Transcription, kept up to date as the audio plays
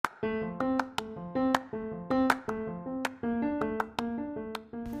Hi,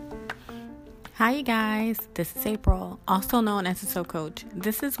 you guys. This is April, also known as the Soul Coach.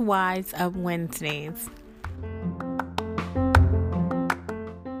 This is Wise Up Wednesdays.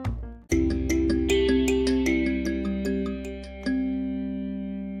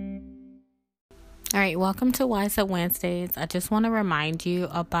 All right, welcome to Wise Up Wednesdays. I just want to remind you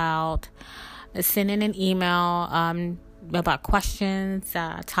about sending an email about questions,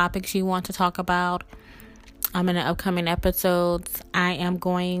 topics you want to talk about. In the upcoming episodes, I am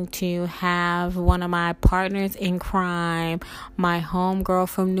going to have one of my partners in crime, my homegirl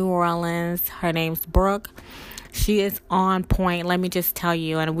from New Orleans. Her name's Brooke. She is on point, let me just tell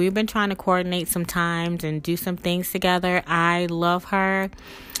you. And we've been trying to coordinate some times and do some things together. I love her.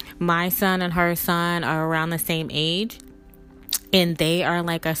 My son and her son are around the same age. And they are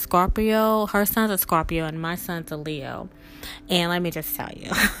like a Scorpio. Her son's a Scorpio and my son's a Leo. And let me just tell you,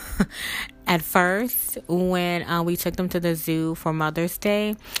 at first, when we took them to the zoo for Mother's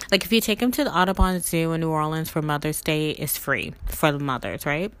Day, like if you take them to the Audubon Zoo in New Orleans for Mother's Day, it's free for the mothers,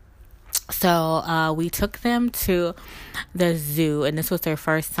 right? So we took them to the zoo, and this was their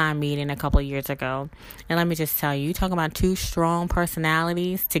first time meeting a couple of years ago. And let me just tell you, talking about two strong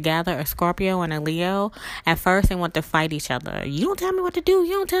personalities together, a Scorpio and a Leo. At first, they want to fight each other. You don't tell me what to do.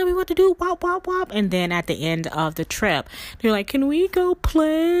 You don't tell me what to do. Wop, wop, wop. And then at the end of the trip, they're like, can we go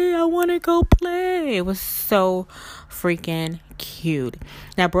play? I want to go play. It was so freaking cute.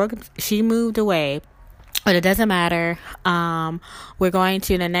 Now, Brooke, she moved away. But it doesn't matter. We're going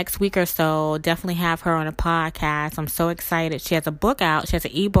to, the next week or so, definitely have her on a podcast. I'm so excited. She has a book out. She has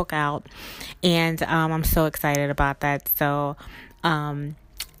an ebook out. And I'm so excited about that. So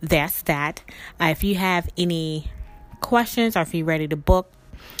that's that. If you have any questions or if you're ready to book,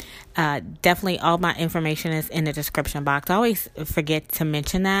 definitely all my information is in the description box. I always forget to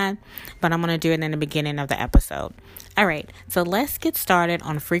mention that, but I'm going to do it in the beginning of the episode. All right, so let's get started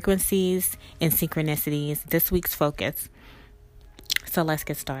on frequencies and synchronicities, this week's focus. So let's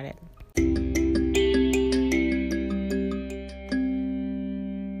get started.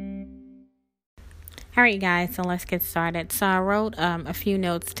 All right, guys, so let's get started. So I wrote a few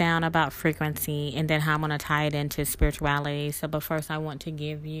notes down about frequency and then how I'm going to tie it into spirituality. So, but first I want to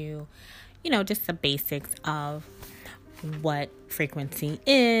give you, just the basics of what frequency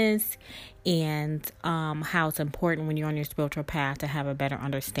is and how it's important when you're on your spiritual path to have a better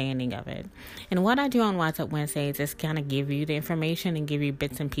understanding of it. And what I do on Wise Up Wednesdays is kind of give you the information and give you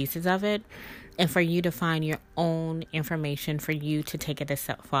bits and pieces of it, and for you to find your own information for you to take it a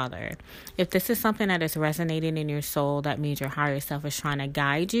step further. If this is something that is resonating in your soul, that means your higher self is trying to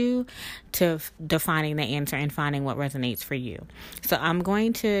guide you to defining the answer and finding what resonates for you. So I'm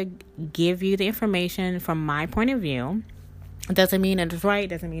going to give you the information from my point of view. It doesn't mean it's right,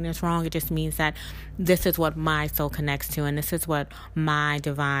 doesn't mean it's wrong. It just means that this is what my soul connects to, and this is what my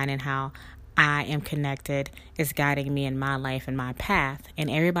divine and how I am connected is guiding me in my life and my path. And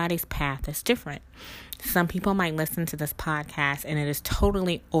everybody's path is different. Some people might listen to this podcast and it is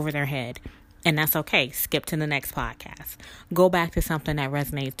totally over their head. And that's okay. Skip to the next podcast. Go back to something that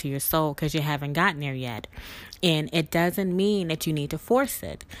resonates to your soul because you haven't gotten there yet. And it doesn't mean that you need to force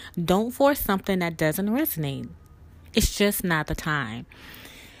it. Don't force something that doesn't resonate. It's just not the time.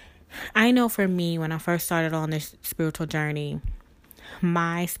 I know for me, when I first started on this spiritual journey,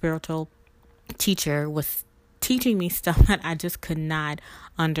 my spiritual teacher was teaching me stuff that I just could not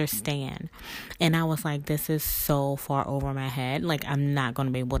understand. And I was like, this is so far over my head. Like, I'm not going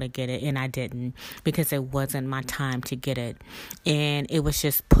to be able to get it. And I didn't, because it wasn't my time to get it. And it was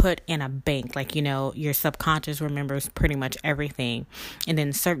just put in a bank. Like, your subconscious remembers pretty much everything. And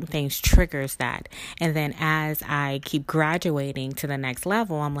then certain things triggers that. And then as I keep graduating to the next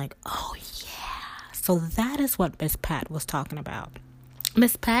level, I'm like, oh yeah. So that is what Miss Pat was talking about.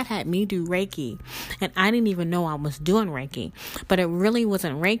 Miss Pat had me do Reiki, and I didn't even know I was doing Reiki, but it really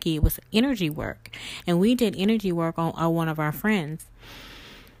wasn't Reiki. It was energy work, and we did energy work on one of our friends.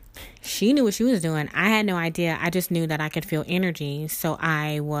 She knew what she was doing. I had no idea. I just knew that I could feel energy, so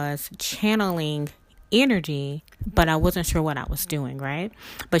I was channeling energy, but I wasn't sure what I was doing, right?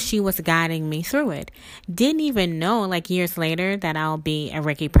 But she was guiding me through it. Didn't even know, like years later, that I'll be a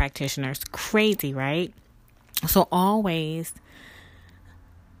Reiki practitioner. It's crazy, right? So always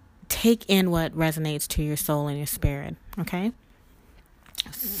take in what resonates to your soul and your spirit, okay?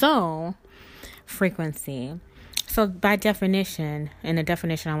 So, frequency. So, by definition, and the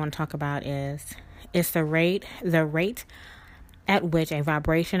definition I want to talk about is the rate at which a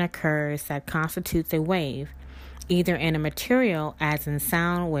vibration occurs that constitutes a wave, either in a material, as in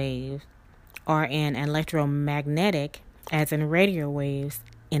sound waves, or in electromagnetic, as in radio waves,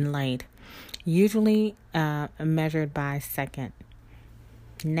 in light, usually measured by second.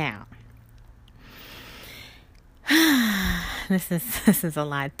 Now, this is a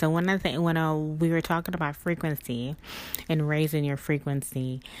lot. So when we were talking about frequency and raising your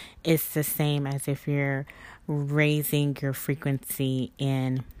frequency, it's the same as if you're raising your frequency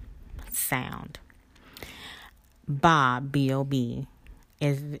in sound. Bob, B-O-B,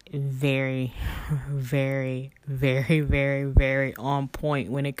 is very, very, very, very, very on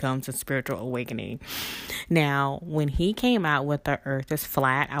point when it comes to spiritual awakening. Now, when he came out with the earth is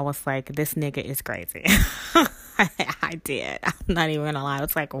flat, I was like, this nigga is crazy. I did. I'm not even gonna lie. I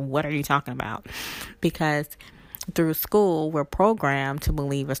was like, what are you talking about? Because through school, we're programmed to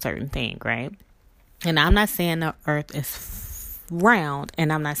believe a certain thing, right? And I'm not saying the earth is round,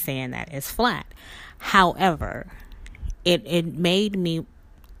 and I'm not saying that it's flat. However, it made me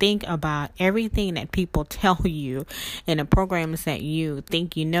think about everything that people tell you and the programs that you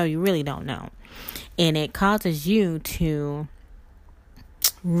think you know, you really don't know. And it causes you to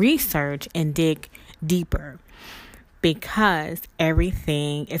research and dig deeper, because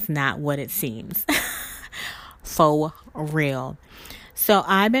everything is not what it seems. For real. So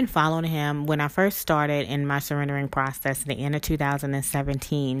I've been following him when I first started in my surrendering process at the end of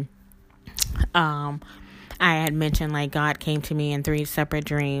 2017. I had mentioned like God came to me in 3 separate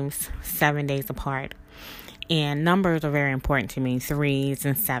dreams, 7 days apart. And numbers are very important to me, 3s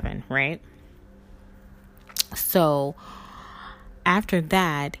and 7, right? So after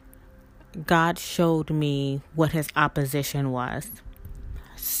that, God showed me what his opposition was.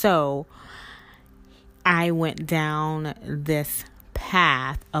 So I went down this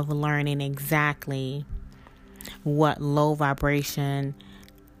path of learning exactly what low vibration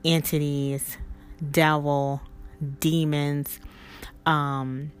entities, devil, demons,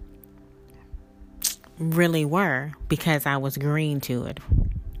 really were, because I was green to it.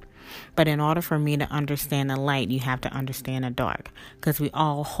 But in order for me to understand the light, you have to understand the dark, because we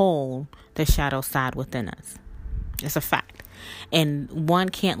all hold the shadow side within us. It's a fact. And one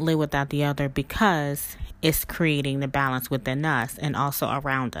can't live without the other, because it's creating the balance within us and also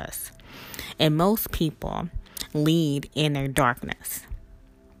around us. And most people lead in their darkness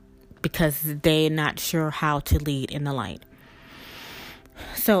because they're not sure how to lead in the light.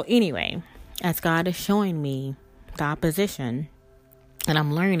 So anyway, as God is showing me the opposition, and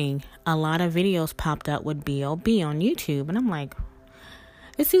I'm learning, a lot of videos popped up with B.O.B. on YouTube. And I'm like,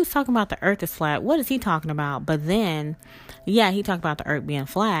 this dude's talking about the earth is flat. What is he talking about? But then, yeah, he talked about the earth being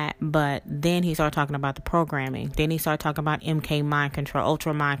flat. But then he started talking about the programming. Then he started talking about MK mind control,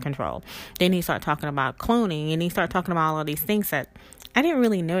 ultra mind control. Then he started talking about cloning. And he started talking about all of these things that I didn't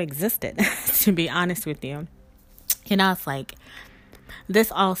really know existed, to be honest with you. And I was like,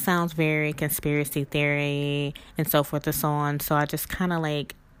 this all sounds very conspiracy theory and so forth and so on. So I just kind of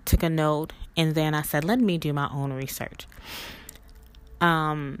like took a note, and then I said, let me do my own research.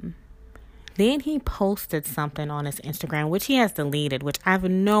 Then he posted something on his Instagram, which he has deleted, which I have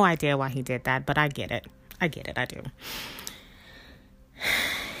no idea why he did that, but I get it. I do.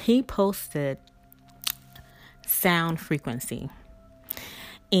 He posted sound frequency,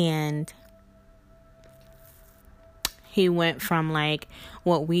 and he went from like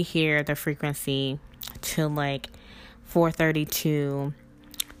what we hear, the frequency, to like 432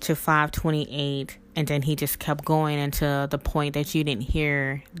 to 528. And then he just kept going into the point that you didn't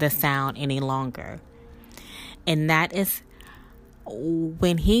hear the sound any longer. And that is,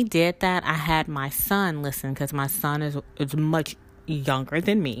 when he did that, I had my son listen, because my son is much younger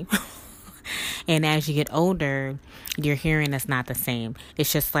than me. And as you get older, your hearing is not the same.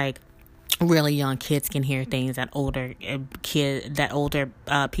 It's just like really young kids can hear things that older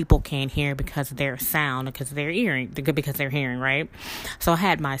people can't hear because of their sound, because they're hearing, right? So I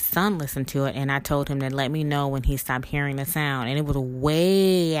had my son listen to it, and I told him to let me know when he stopped hearing the sound, and it was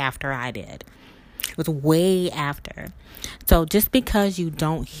way after I did. It was way after. So just because you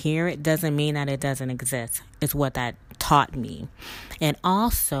don't hear it doesn't mean that it doesn't exist. It's what that taught me. And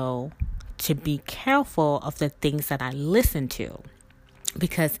also to be careful of the things that I listen to,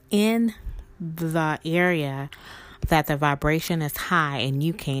 because in the area that the vibration is high and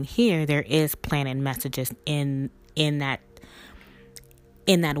you can't hear, there is planted messages in that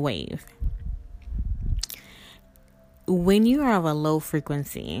wave. When you are of a low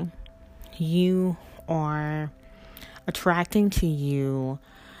frequency, you are attracting to you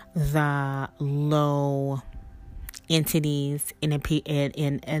the low entities and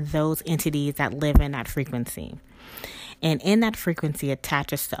those entities that live in that frequency. And in that frequency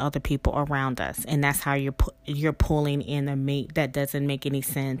attaches to other people around us. And that's how you're pulling in a mate that doesn't make any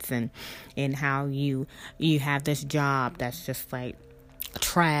sense. And how you have this job that's just like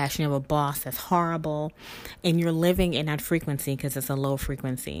trash, you have a boss that's horrible, and you're living in that frequency because it's a low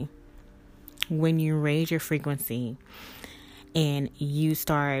frequency. When you raise your frequency and you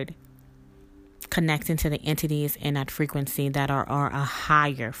start connecting to the entities in that frequency that are a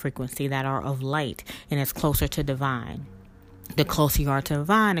higher frequency, that are of light, and it's closer to divine. The closer you are to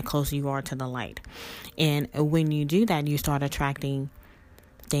divine, the closer you are to the light. And when you do that, you start attracting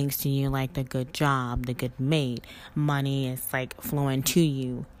things to you like the good job, the good mate. Money is like flowing to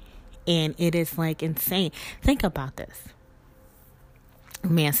you. And it is like insane. Think about this.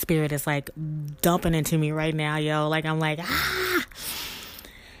 Man, spirit is like dumping into me right now, yo. Like, I'm like, ah.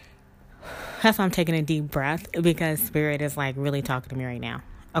 That's why I'm taking a deep breath, because spirit is like really talking to me right now.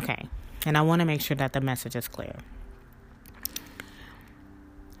 Okay. And I want to make sure that the message is clear.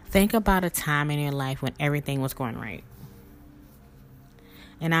 Think about a time in your life when everything was going right.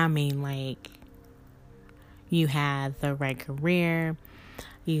 And I mean, like, you had the right career,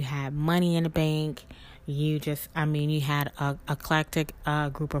 you had money in the bank, you had a eclectic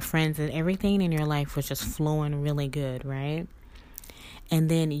group of friends, and everything in your life was just flowing really good, right? And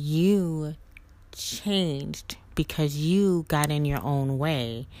then you changed because you got in your own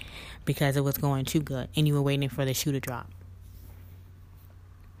way because it was going too good, and you were waiting for the shoe to drop.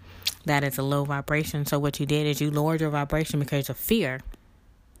 That is a low vibration. So what you did is you lowered your vibration because of fear.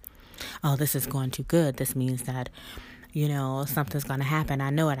 Oh, this is going too good. This means that, something's going to happen. I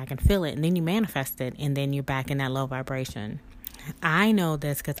know it. I can feel it. And then you manifest it. And then you're back in that low vibration. I know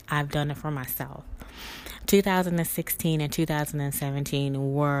this because I've done it for myself. 2016 and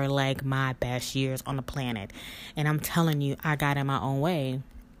 2017 were like my best years on the planet. And I'm telling you, I got in my own way.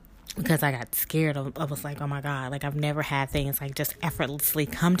 Because I got scared. I was like, oh my God, like I've never had things like just effortlessly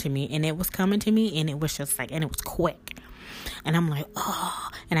come to me. And it was coming to me, and it was just like, and it was quick. And I'm like, oh,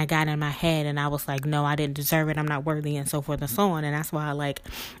 and I got in my head, and I was like, no, I didn't deserve it. I'm not worthy, and so forth and so on. And that's why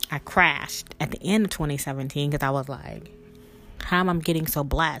I crashed at the end of 2017, because I was like, how am I getting so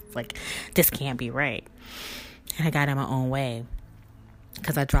blessed? Like, this can't be right. And I got in my own way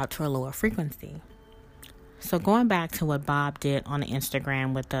because I dropped to a lower frequency. So going back to what Bob did on the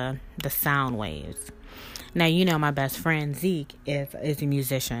Instagram with the sound waves. Now, my best friend Zeke is a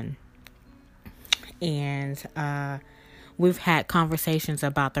musician. And we've had conversations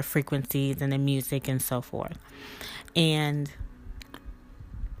about the frequencies and the music and so forth. And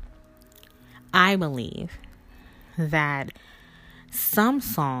I believe that some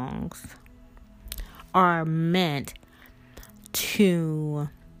songs are meant to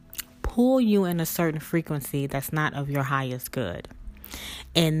pull you in a certain frequency that's not of your highest good.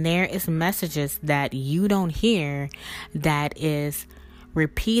 And there is messages that you don't hear that is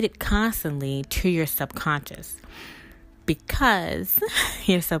repeated constantly to your subconscious, because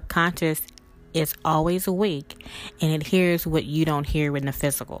your subconscious is always awake and it hears what you don't hear in the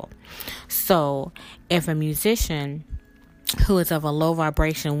physical. So if a musician who is of a low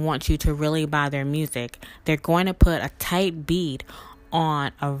vibration wants you to really buy their music, they're going to put a tight beat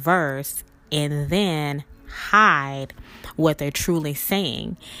on a verse and then hide what they're truly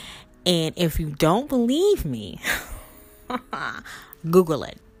saying. And if you don't believe me, Google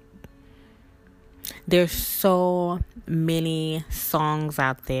it. There's so many songs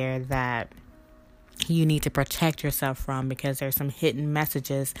out there that you need to protect yourself from, because there's some hidden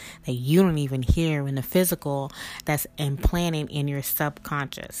messages that you don't even hear in the physical that's implanted in your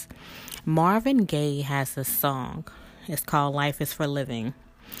subconscious. Marvin Gaye has this song. It's called Life is for Living.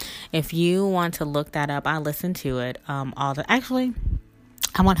 If you want to look that up, I listen to it. Actually,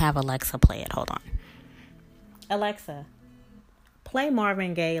 I want to have Alexa play it. Hold on. Alexa, play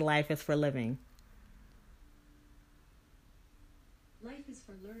Marvin Gaye, Life is for Living. Life is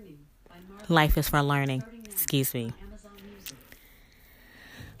for Learning. Life is for Learning. Excuse me.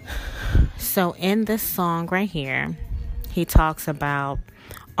 So in this song right here, he talks about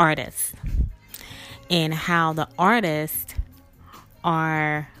artists and how the artists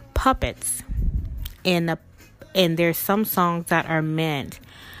are puppets. And there's some songs that are meant,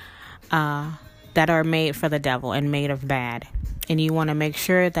 that are made for the devil and made of bad. And you want to make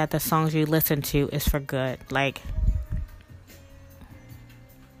sure that the songs you listen to is for good. Like,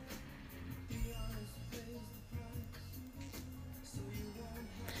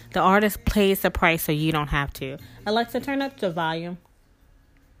 the artist pays the price so you don't have to. Alexa, turn up the volume.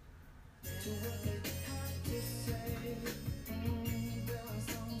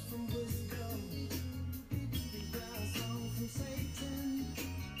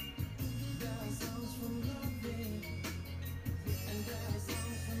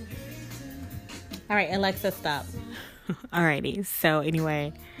 All right, Alexa, stop. Alrighty. So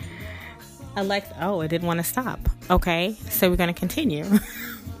anyway, Alexa, it didn't want to stop. Okay, so we're going to continue.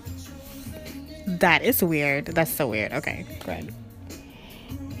 That is weird. That's so weird. Okay, go ahead.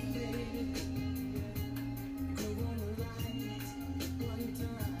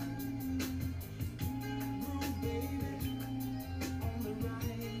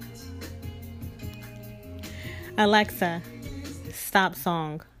 Alexa, stop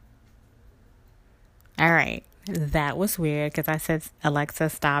song. All right. That was weird because I said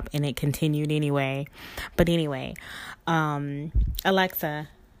Alexa stop and it continued anyway. But anyway, Alexa,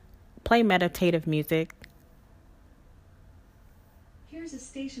 play meditative music. Here's a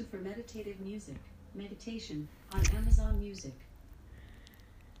station for meditative music. Meditation on Amazon Music.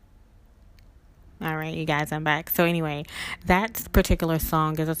 All right, you guys, I'm back. So anyway, that particular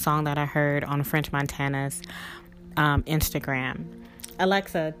song is a song that I heard on French Montana's Instagram.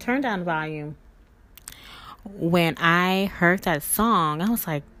 Alexa, turn down volume. When I heard that song, I was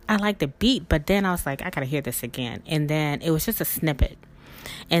like, I like the beat, but then I was like, I gotta hear this again. And then it was just a snippet.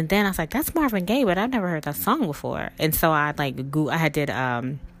 And then I was like, that's Marvin Gaye, but I've never heard that song before. And so I had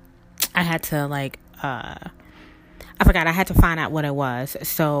to find out what it was.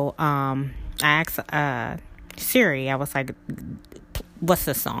 So I asked Siri, I was like, what's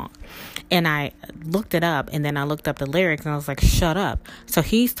the song? And I looked it up, and then I looked up the lyrics, and I was like, shut up. So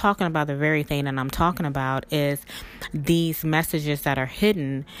he's talking about the very thing that I'm talking about, is these messages that are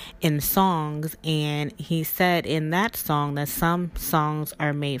hidden in songs. And he said in that song that some songs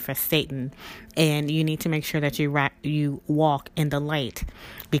are made for Satan, and you need to make sure that you walk in the light,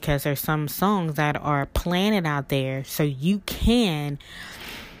 because there's some songs that are planted out there so you can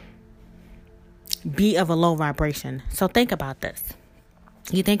be of a low vibration. So think about this.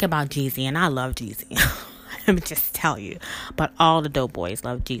 You think about Jeezy, and I love Jeezy. Let me just tell you. But all the dope boys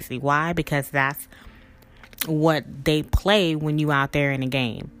love Jeezy. Why? Because that's what they play when you out there in a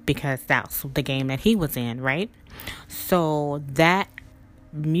game. Because that's the game that he was in, right? So that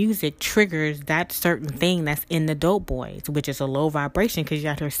music triggers that certain thing that's in the dope boys, which is a low vibration, because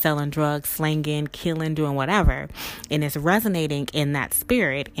you're out there selling drugs, slanging, killing, doing whatever, and it's resonating in that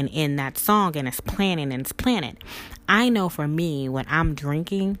spirit and in that song, and it's planted. I know for me, when I'm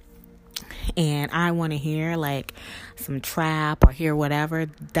drinking and I want to hear like some trap or hear whatever,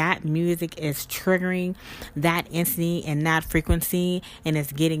 that music is triggering that entity and that frequency, and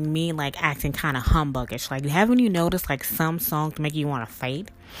it's getting me like acting kind of humbuggish. Like, haven't you noticed like some songs make you want to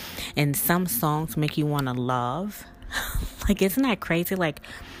fight and some songs make you want to love? Like, isn't that crazy? Like,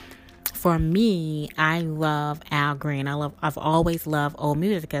 for me, I love Al Green. I've always loved old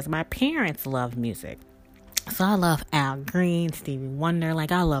music because my parents love music. So I love Al Green, Stevie Wonder,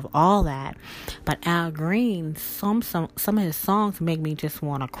 like I love all that. But Al Green, some of his songs make me just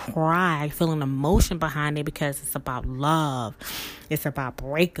want to cry, feel an emotion behind it, because it's about love. It's about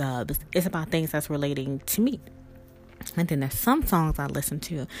breakups. It's about things that's relating to me. And then there's some songs I listen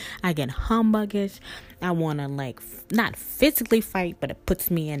to, I get humbuggish. I want to like not physically fight, but it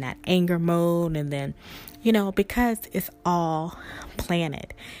puts me in that anger mode. And then, because it's all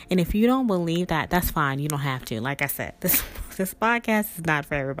planted. And if you don't believe that, that's fine. You don't have to. Like I said, this podcast is not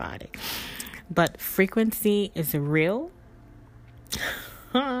for everybody. But frequency is real.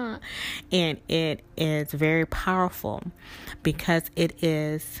 And it is very powerful because it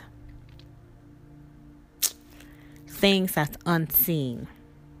is things that's unseen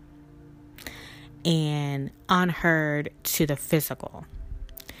and unheard to the physical.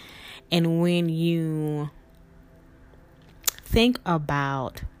 And when you think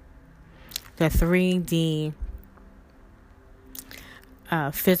about the 3D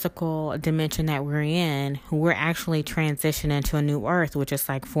physical dimension that we're in, we're actually transitioning to a new earth, which is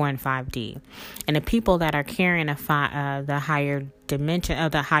like 4 and 5D. And the people that are carrying the higher dimension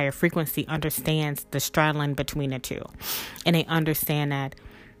of the higher frequency understands the straddling between the two. And they understand that,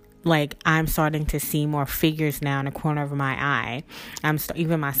 like, I'm starting to see more figures now in the corner of my eye.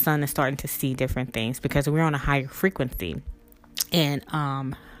 Even my son is starting to see different things because we're on a higher frequency. And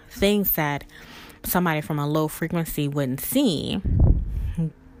things that somebody from a low frequency wouldn't see,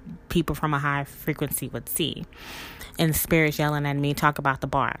 people from a high frequency would see. And spirits yelling at me, talk about the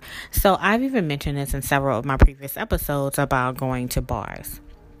bar. So I've even mentioned this in several of my previous episodes about going to bars.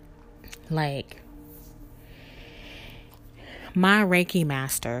 Like, my Reiki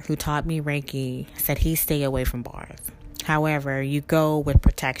master who taught me Reiki said he stay away from bars. However, you go with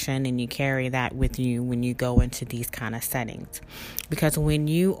protection and you carry that with you when you go into these kind of settings. Because when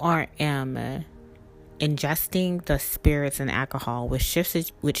you are ingesting the spirits and alcohol, which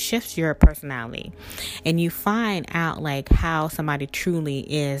shifts your personality, and you find out like how somebody truly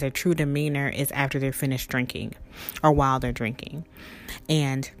is, their true demeanor is after they're finished drinking or while they're drinking.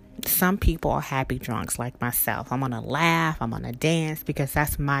 And Some people are happy drunks like myself. I'm going to laugh. I'm going to dance because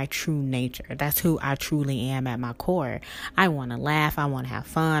that's my true nature. That's who I truly am at my core. I want to laugh. I want to have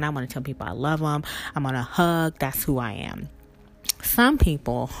fun. I want to tell people I love them. I'm going to hug. That's who I am. Some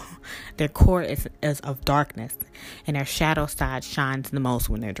people, their core is of darkness, and their shadow side shines the most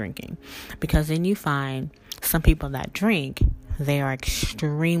when they're drinking. Because then you find some people that drink, they are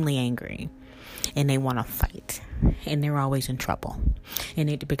extremely angry, and they want to fight, and they're always in trouble,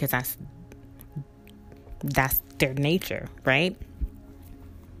 and because that's their nature, right?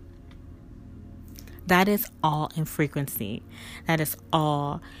 That is all in frequency. That is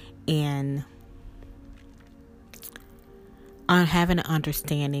all in having an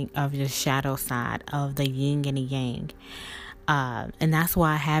understanding of the shadow side of the yin and the yang. And that's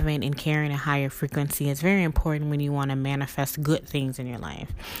why having and carrying a higher frequency is very important when you want to manifest good things in your life.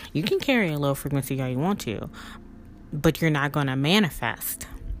 You can carry a low frequency all you want to, but you're not going to manifest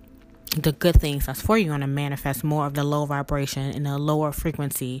the good things that's for you. You're going to manifest more of the low vibration and the lower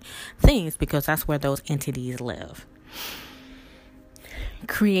frequency things, because that's where those entities live.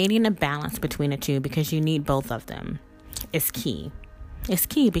 Creating a balance between the two, because you need both of them, is key. It's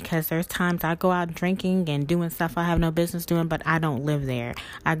key because there's times I go out drinking and doing stuff I have no business doing, but I don't live there.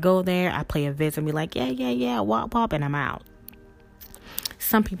 I go there, I play a visit and be like, yeah, wop, and I'm out.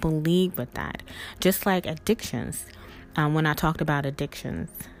 Some people lead with that. Just like addictions. When I talked about addictions,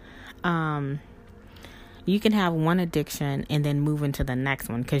 you can have one addiction and then move into the next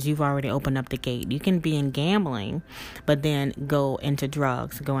one because you've already opened up the gate. You can be in gambling, but then go into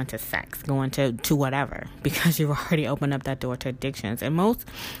drugs, go into sex, go into whatever, because you've already opened up that door to addictions. And most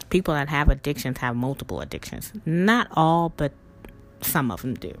people that have addictions have multiple addictions. Not all, but some of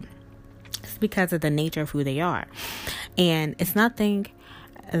them do. It's because of the nature of who they are. And it's nothing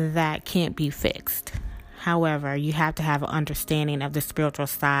that can't be fixed. However, you have to have an understanding of the spiritual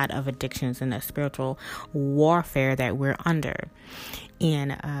side of addictions and the spiritual warfare that we're under.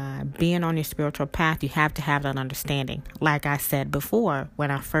 And being on your spiritual path, you have to have that understanding. Like I said before,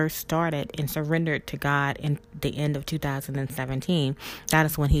 when I first started and surrendered to God in the end of 2017, that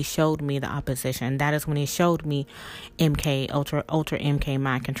is when He showed me the opposition. That is when He showed me MK, Ultra MK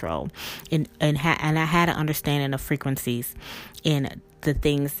mind control. And I had an understanding of frequencies in the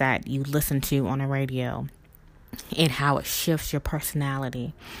things that you listen to on the radio and how it shifts your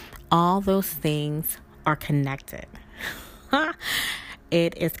personality. All those things are connected.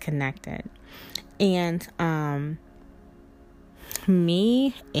 It is connected. And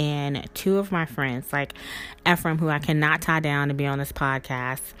me and two of my friends, like Ephraim, who I cannot tie down to be on this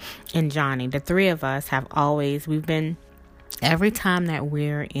podcast, and Johnny, the three of us we've been, every time that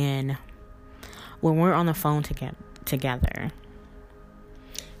when we're on the phone together,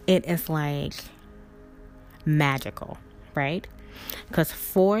 it is like magical, right? Because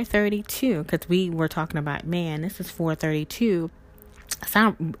 432, because we were talking about, man, this is 432.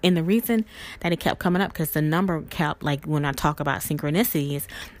 And the reason that it kept coming up, because the number kept, like when I talk about synchronicities,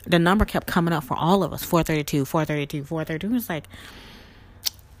 the number kept coming up for all of us. 432, 432, 432. It's like,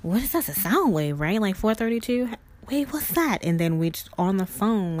 what is that? A sound wave, right? Like 432. Wait, what's that? And then we just on the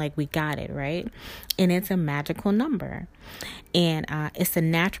phone, like we got it, right? And it's a magical number, and it's the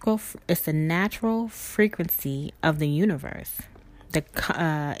natural frequency of the universe.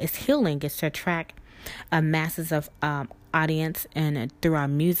 It's healing. It's to attract masses of audience, and through our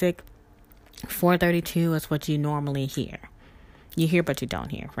music. 432 is what you normally hear. You hear, but you don't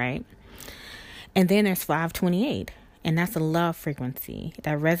hear, right? And then there's 528, and that's a love frequency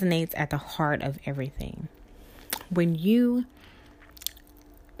that resonates at the heart of everything. When you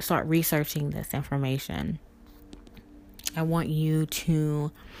start researching this information, I want you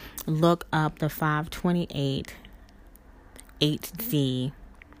to look up the 528 8Z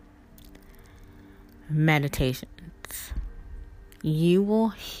meditations. You will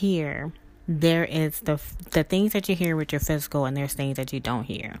hear, there is the things that you hear with your physical, and there's things that you don't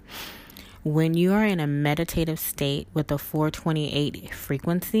hear. When you are in a meditative state with the 428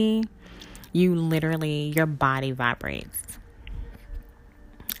 frequency, you literally, your body vibrates.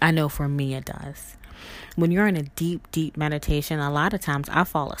 I know for me it does. When you're in a deep, deep meditation, a lot of times I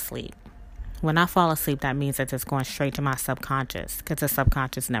fall asleep. When I fall asleep, that means that it's going straight to my subconscious, because the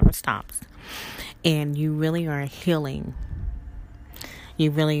subconscious never stops. And you really are healing.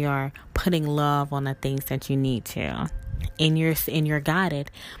 You really are putting love on the things that you need to. And you're guided.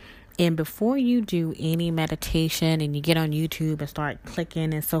 And before you do any meditation and you get on YouTube and start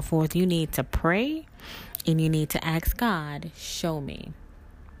clicking and so forth, you need to pray and you need to ask God, show me.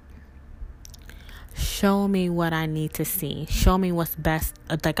 Show me what I need to see. Show me what's best.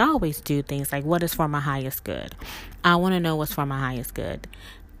 Like I always do things like, what is for my highest good? I want to know what's for my highest good.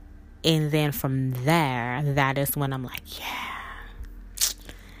 And then from there, that is when I'm like,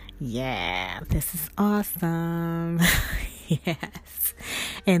 yeah, this is awesome. Yes.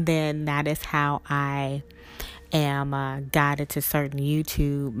 And then that is how I am guided to certain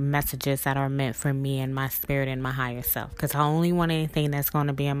YouTube messages that are meant for me and my spirit and my higher self. Because I only want anything that's going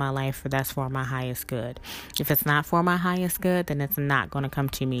to be in my life that's for my highest good. If it's not for my highest good, then it's not going to come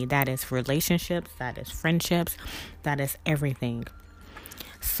to me. That is relationships, that is friendships, that is everything.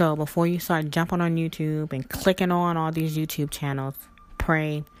 So before you start jumping on YouTube and clicking on all these YouTube channels,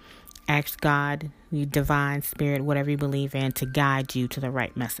 pray, ask God, you divine spirit, whatever you believe in, to guide you to the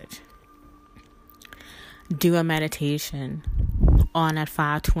right message. Do a meditation on that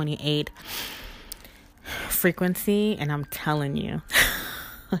 528 frequency, and I'm telling you,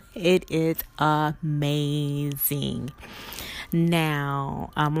 it is amazing.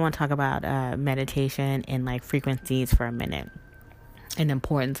 Now, I want to talk about meditation and like frequencies for a minute, and the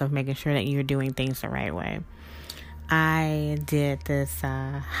importance of making sure that you're doing things the right way. I did this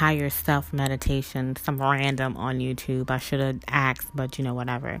higher self meditation, some random on YouTube. I should have asked, but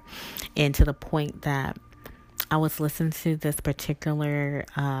whatever. And to the point that I was listening to this particular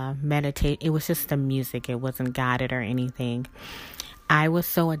meditation. It was just the music. It wasn't guided or anything. I was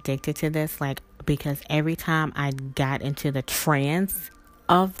so addicted to this, because every time I got into the trance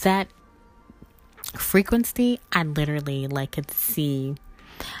of that frequency, I literally could see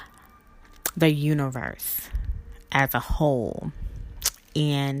the universe as a whole,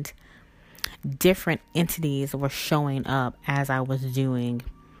 and different entities were showing up as I was doing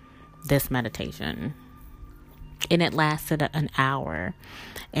this meditation. And it lasted an hour.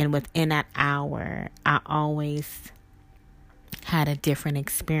 And within that hour, I always had a different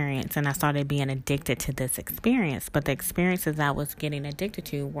experience. And I started being addicted to this experience. But the experiences I was getting addicted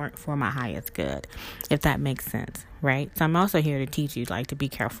to weren't for my highest good, if that makes sense, right? So I'm also here to teach you, to be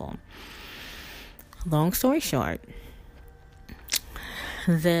careful. Long story short,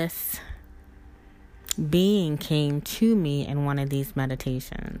 this being came to me in one of these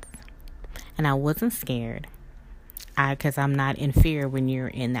meditations. And I wasn't scared. Because I'm not in fear when you're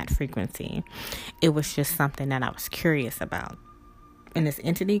in that frequency. It was just something that I was curious about. And this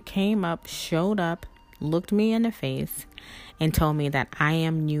entity came up, showed up, looked me in the face, and told me that I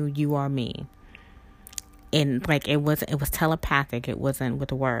am you, you are me. And it was telepathic. It wasn't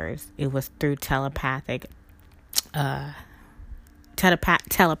with words. It was through telepathically. And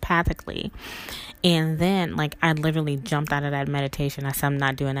then I literally jumped out of that meditation. I said, I'm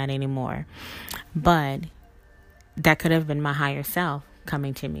not doing that anymore. But that could have been my higher self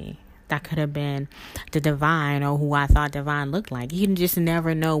coming to me. That could have been the divine, or who I thought divine looked like. You just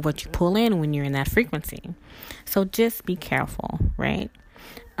never know what you pull in when you're in that frequency. So just be careful, right?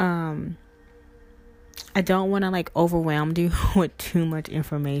 I don't want to overwhelm you with too much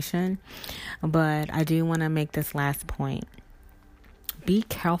information, but I do want to make this last point. Be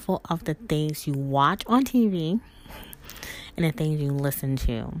careful of the things you watch on TV and the things you listen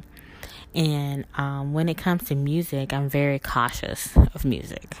to. And when it comes to music, I'm very cautious of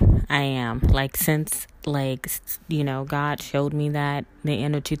music. I am. Since, God showed me that the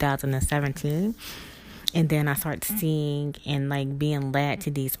end of 2017. And then I start seeing and, being led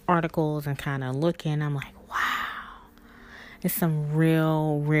to these articles and kind of looking. I'm like, wow. There's some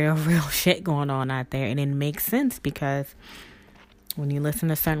real shit going on out there. And it makes sense because when you listen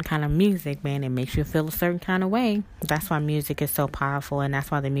to certain kind of music, man, it makes you feel a certain kind of way. That's why music is so powerful, and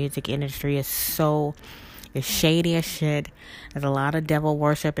that's why the music industry is shady as shit. There's a lot of devil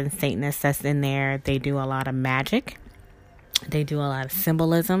worship and Satanists that's in there. They do a lot of magic. They do a lot of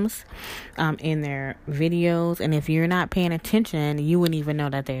symbolisms in their videos, and if you're not paying attention, you wouldn't even know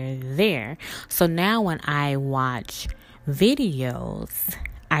that they're there. So now when I watch videos,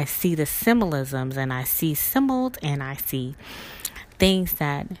 I see the symbolisms, and I see symbols, and I see things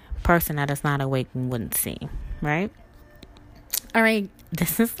that person that is not awakened wouldn't see, right? All right,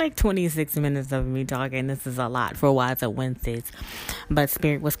 this is 26 minutes of me talking. This is a lot for Wise Up Wednesdays, but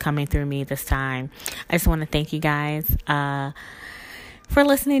Spirit was coming through me this time. I just want to thank you guys for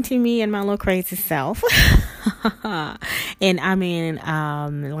listening to me and my little crazy self. And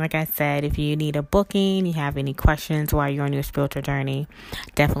like I said, if you need a booking, you have any questions while you're on your spiritual journey,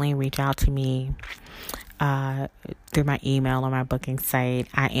 definitely reach out to me through my email or my booking site.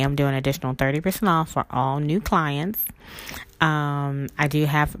 I am doing additional 30% off for all new clients. I do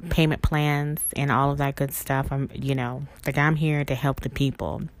have payment plans and all of that good stuff. I'm here to help the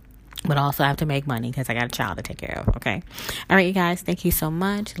people. But also I have to make money because I got a child to take care of, okay? All right, you guys, thank you so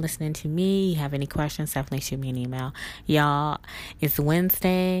much for listening to me. You have any questions, definitely shoot me an email. Y'all, it's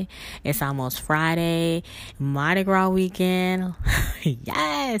Wednesday. It's almost Friday. Mardi Gras weekend.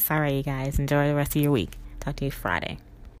 Yes. All right, you guys, enjoy the rest of your week. Talk to you Friday.